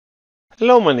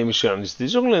Hello, my name is Yanis.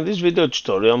 In this video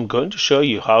tutorial, I'm going to show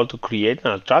you how to create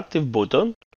an attractive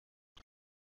button.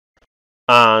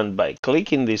 And by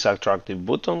clicking this attractive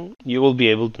button, you will be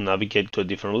able to navigate to a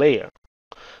different layer.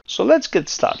 So let's get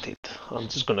started. I'm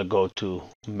just going to go to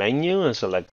menu and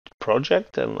select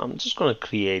project, and I'm just going to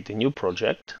create a new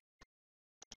project.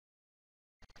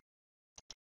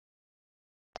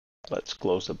 Let's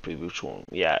close the previous one.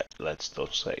 Yeah, let's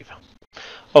don't save.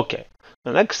 Okay,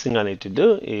 the next thing I need to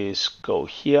do is go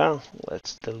here.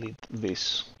 Let's delete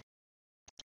these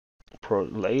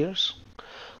layers.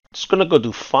 Just gonna go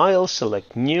to File,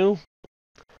 select New.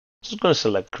 Just gonna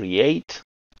select Create.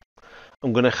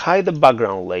 I'm gonna hide the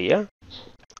background layer.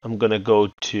 I'm gonna go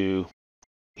to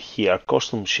here,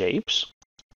 Custom Shapes.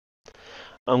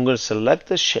 I'm gonna select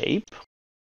the shape,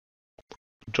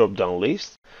 drop down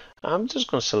list. I'm just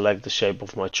gonna select the shape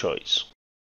of my choice.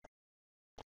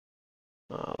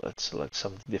 Let's select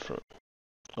something different.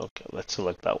 Okay, let's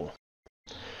select that one.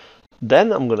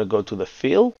 Then I'm gonna go to the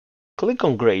fill, click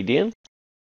on Gradient,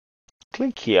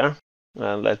 click here,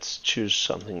 and let's choose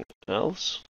something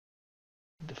else,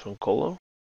 different color.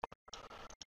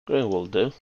 Green will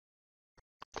do.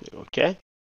 Click OK.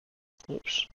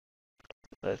 Oops.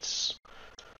 Let's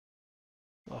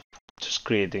just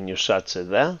create a new subset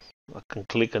there. I can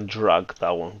click and drag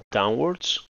that one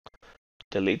downwards.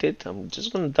 Delete it. I'm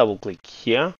just going to double click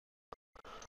here.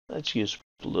 Let's use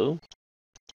blue.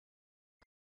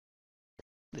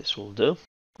 This will do.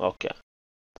 Okay.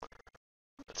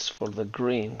 That's for the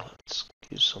green. Let's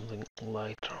use something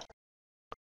lighter.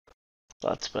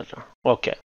 That's better.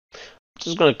 Okay.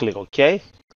 Just going to click OK.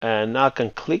 And now I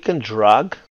can click and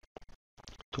drag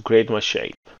to create my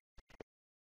shape.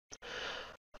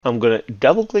 I'm going to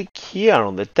double click here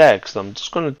on the text. I'm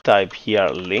just going to type here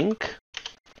link.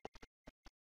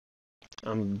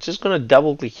 I'm just going to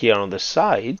double click here on the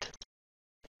side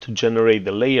to generate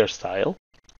the layer style.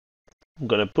 I'm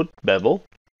going to put bevel,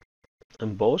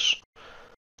 emboss.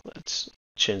 Let's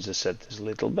change the settings a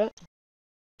little bit.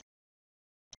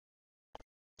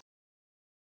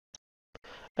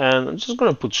 And I'm just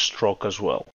going to put stroke as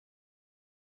well.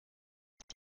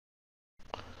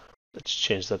 Let's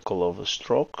change the color of the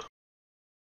stroke.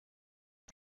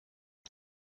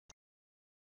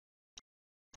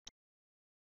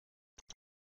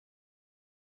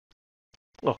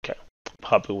 Okay, I'm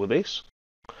happy with this.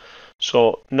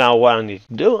 So now what I need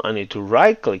to do, I need to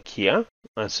right click here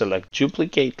and select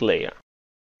duplicate layer.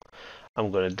 I'm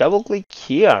going to double click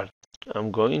here. I'm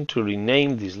going to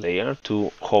rename this layer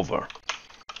to hover.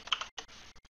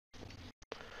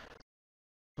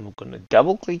 I'm going to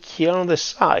double click here on the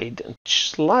side and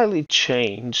slightly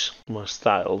change my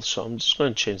style. So I'm just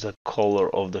going to change the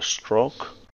color of the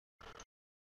stroke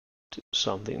to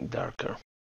something darker.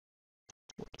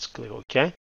 Let's click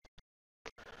OK.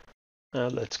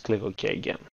 And let's click OK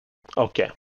again. Okay.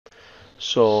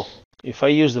 So if I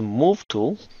use the move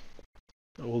tool,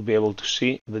 I will be able to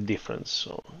see the difference.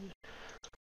 So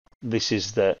this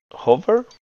is the hover,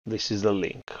 this is the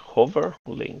link. Hover,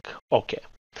 link. Okay.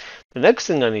 The next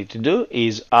thing I need to do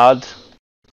is add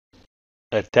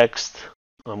a text.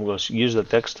 I'm going to use the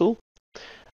text tool,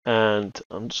 and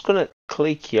I'm just going to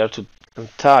click here to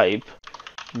type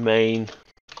main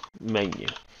menu.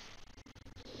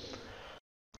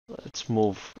 Let's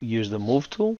use the move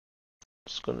tool.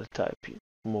 Just going to type it,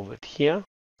 move it here.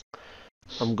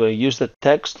 I'm going to use the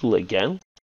text tool again,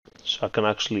 so I can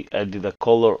actually edit the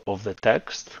color of the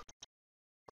text.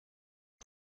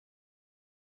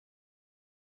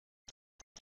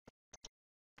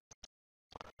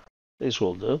 This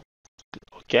will do.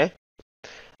 Okay.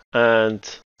 And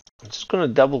I'm just going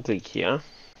to double click here.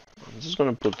 I'm just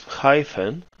going to put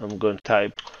hyphen. I'm going to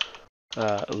type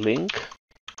link.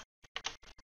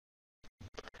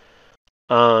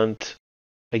 And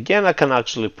again, I can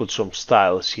actually put some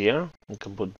styles here. I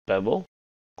can put bevel.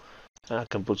 I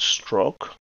can put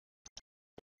stroke.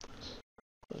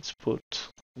 Let's put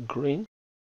green.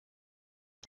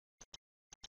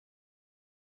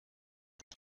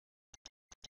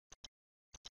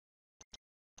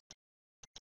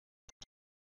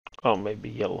 Oh, maybe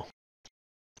yellow.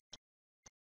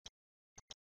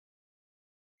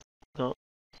 No.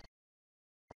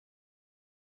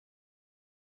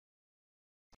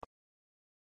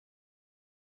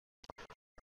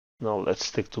 No, let's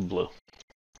stick to blue.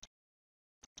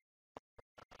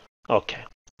 Okay.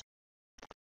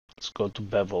 Let's go to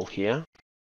bevel here.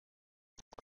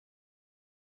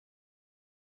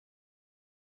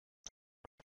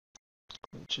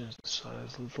 Change the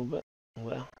size a little bit.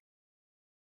 Well.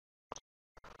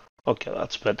 Okay,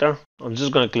 that's better. I'm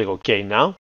just going to click OK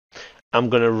now. I'm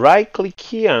going to right click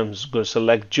here. I'm just going to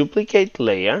select duplicate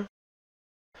layer.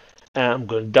 And I'm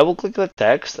going to double click the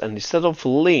text, and instead of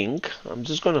link, I'm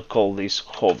just going to call this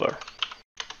hover.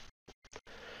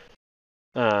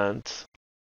 And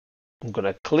I'm going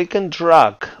to click and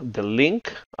drag the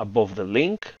link above the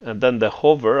link, and then the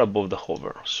hover above the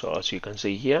hover. So as you can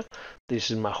see here,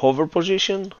 this is my hover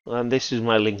position, and this is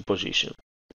my link position.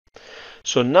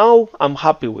 So now I'm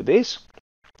happy with this.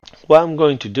 What I'm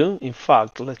going to do, in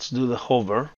fact, let's do the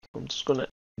hover. I'm just going to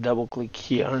double click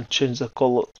here and change the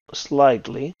color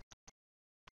slightly.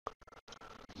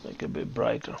 Make it a bit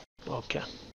brighter. Okay.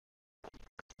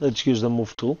 Let's use the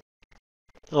move tool.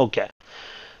 Okay.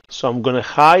 So I'm going to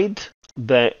hide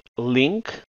the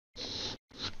link.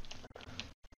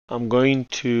 I'm going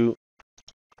to,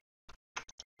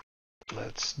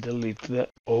 let's delete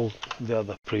all the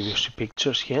other previous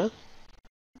pictures here.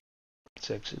 Let's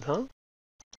exit out.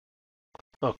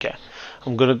 Okay.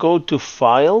 I'm going to go to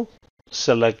File,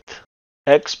 select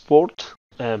Export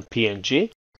and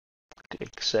PNG.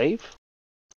 Click Save.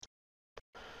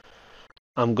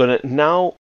 I'm going to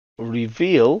now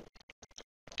reveal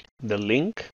the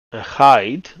link and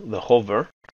hide the hover.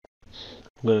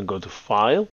 I'm going to go to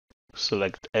File,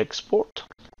 select Export,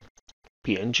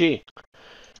 PNG,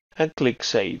 and click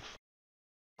Save.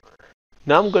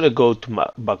 Now I'm going to go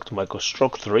to back to my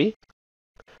Construct 3.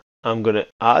 I'm going to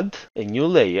add a new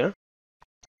layer,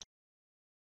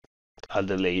 add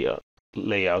the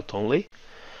layout only.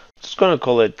 Just going to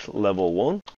call it Level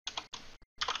 1.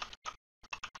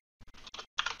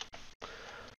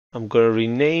 I'm going to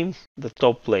rename the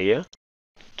top layer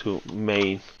to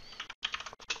Main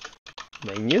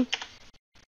Menu.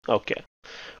 Okay.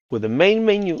 With the Main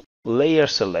Menu layer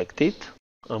selected,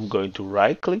 I'm going to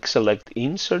right click, select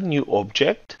Insert New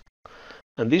Object.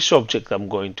 And this object I'm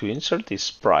going to insert is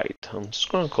Sprite. I'm just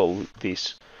going to call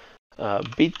this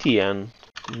BTN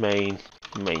Main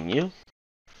Menu.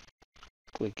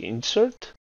 Click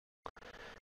Insert.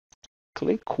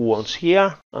 Click once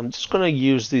here. I'm just going to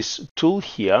use this tool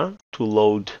here to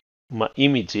load my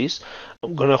images.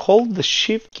 I'm going to hold the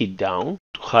Shift key down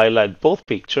to highlight both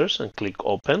pictures and click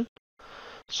Open.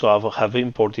 So I have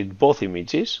imported both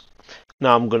images.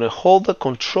 Now I'm going to hold the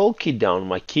Control key down on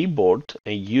my keyboard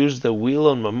and use the wheel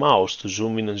on my mouse to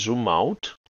zoom in and zoom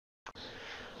out.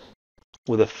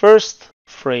 With the first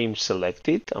frame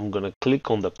selected, I'm going to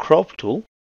click on the Crop tool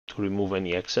to remove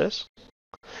any excess.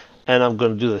 And I'm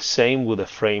going to do the same with the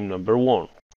frame number 1.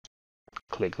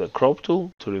 Click the Crop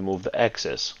tool to remove the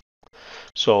excess.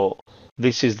 So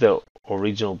this is the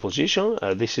original position.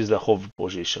 This is the hover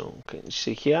position. Can you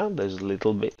see here? There's a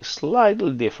little bit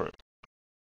slightly different.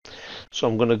 So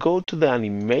I'm going to go to the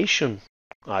animation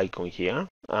icon here.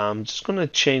 I'm just going to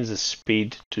change the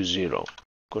speed to 0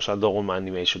 because I don't want my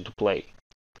animation to play.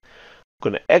 I'm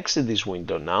going to exit this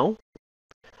window now.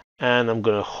 And I'm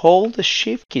going to hold the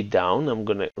Shift key down. I'm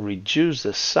going to reduce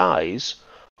the size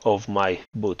of my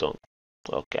button.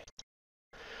 Okay.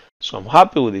 So I'm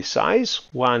happy with this size.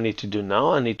 What I need to do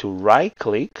now, I need to right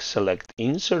click, select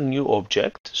Insert New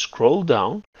Object, scroll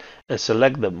down and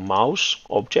select the mouse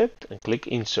object and click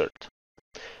Insert.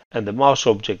 And the mouse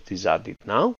object is added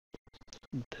now.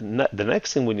 The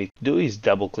next thing we need to do is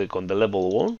double click on the level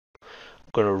 1. I'm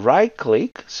going to right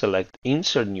click, select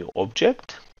Insert New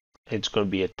Object. It's going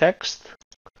to be a text,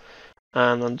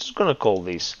 and I'm just going to call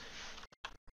this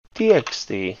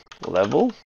txt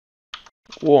level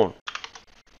 1.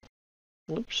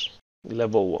 Oops,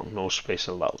 level 1, no space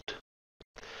allowed.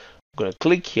 I'm going to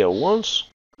click here once.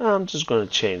 I'm just going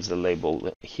to change the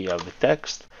label here of the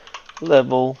text,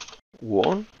 level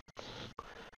 1,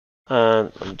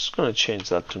 and I'm just going to change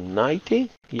that to 90.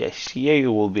 Yes, here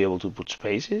you will be able to put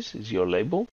spaces, is your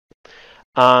label.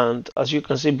 And as you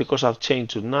can see, because I've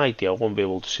changed to 90, I won't be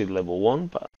able to see level 1,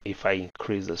 but if I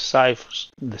increase the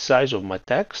size of my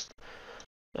text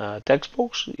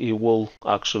box, it will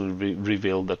actually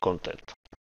reveal the content.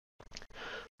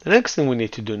 The next thing we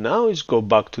need to do now is go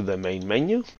back to the main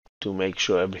menu to make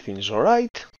sure everything is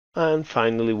alright. And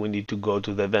finally, we need to go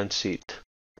to the event sheet.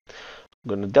 I'm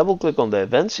going to double click on the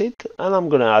event sheet and I'm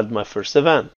going to add my first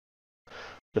event.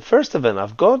 The first event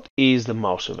I've got is the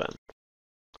mouse event.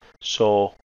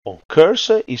 So on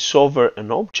cursor is over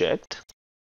an object.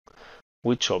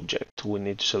 Which object? We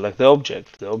need to select the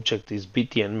object. The object is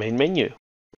BTN main menu.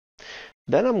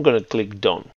 Then I'm going to click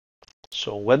done.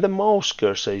 So when the mouse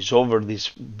cursor is over this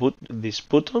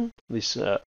button, this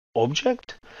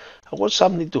object, I want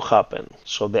something to happen.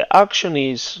 So the action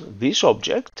is this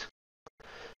object,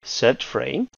 set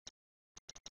frame,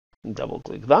 double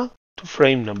click that to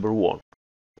frame number 1.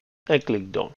 I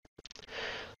click done.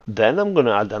 Then I'm going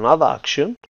to add another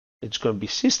action. It's going to be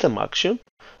system action.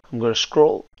 I'm going to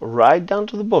scroll right down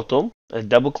to the bottom and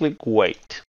double click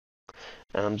wait.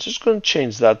 And I'm just going to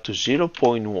change that to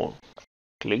 0.1.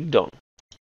 Click done.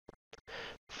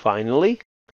 Finally,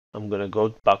 I'm going to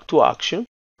go back to action,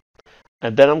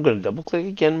 and then I'm going to double click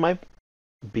again my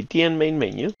BTN main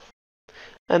menu,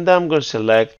 and then I'm going to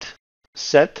select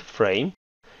set frame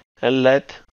and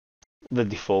let the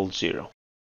default 0.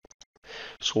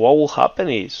 So what will happen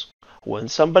is when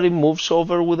somebody moves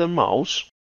over with a mouse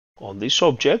on this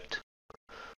object,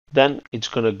 then it's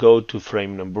going to go to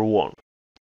frame number 1.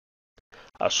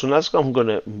 As soon as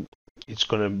it's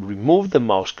going to remove the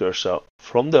mouse cursor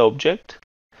from the object,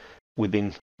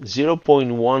 within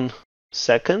 0.1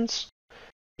 seconds,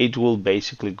 it will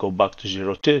basically go back to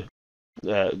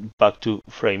 0.2, back to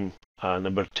frame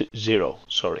number 0.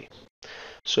 Sorry.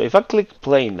 So if I click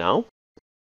play now,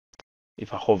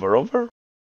 if I hover over,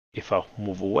 if I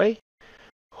move away,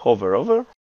 hover over,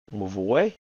 move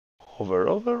away, hover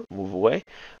over, move away,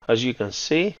 as you can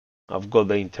see, I've got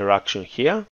the interaction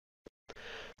here.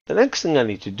 The next thing I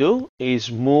need to do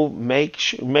is make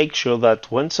sure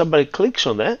that when somebody clicks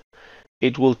on it,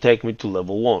 it will take me to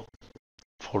level 1.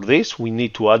 For this, we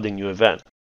need to add a new event.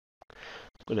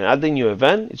 I'm going to add a new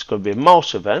event. It's going to be a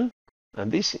mouse event,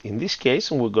 and in this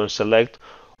case, we're going to select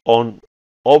on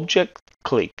object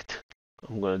clicked.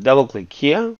 I'm going to double click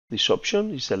here. This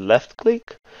option is a left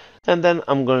click, and then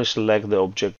I'm going to select the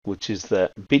object, which is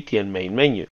the BTN main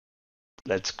menu.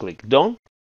 Let's click done.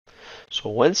 So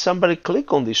when somebody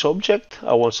click on this object,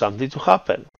 I want something to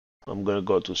happen. I'm going to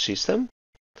go to system,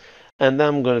 and then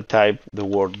I'm going to type the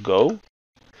word go, and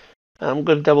I'm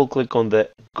going to double click on the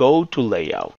go to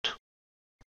layout.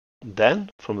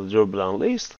 Then from the drop down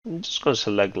list, I'm just going to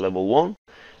select level 1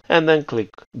 and then click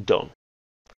done.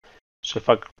 So if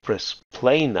I press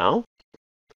play now,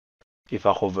 if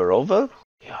I hover over,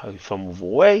 if I move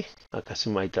away, I can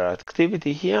see my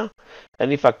interactivity here,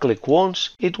 and if I click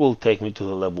once, it will take me to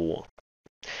the level 1.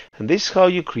 And this is how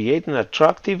you create an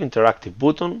attractive interactive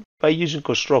button by using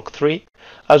Construct 3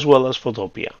 as well as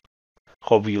Photopea.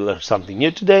 Hope you learned something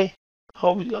new today.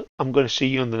 I'm going to see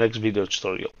you in the next video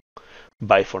tutorial.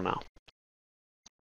 Bye for now.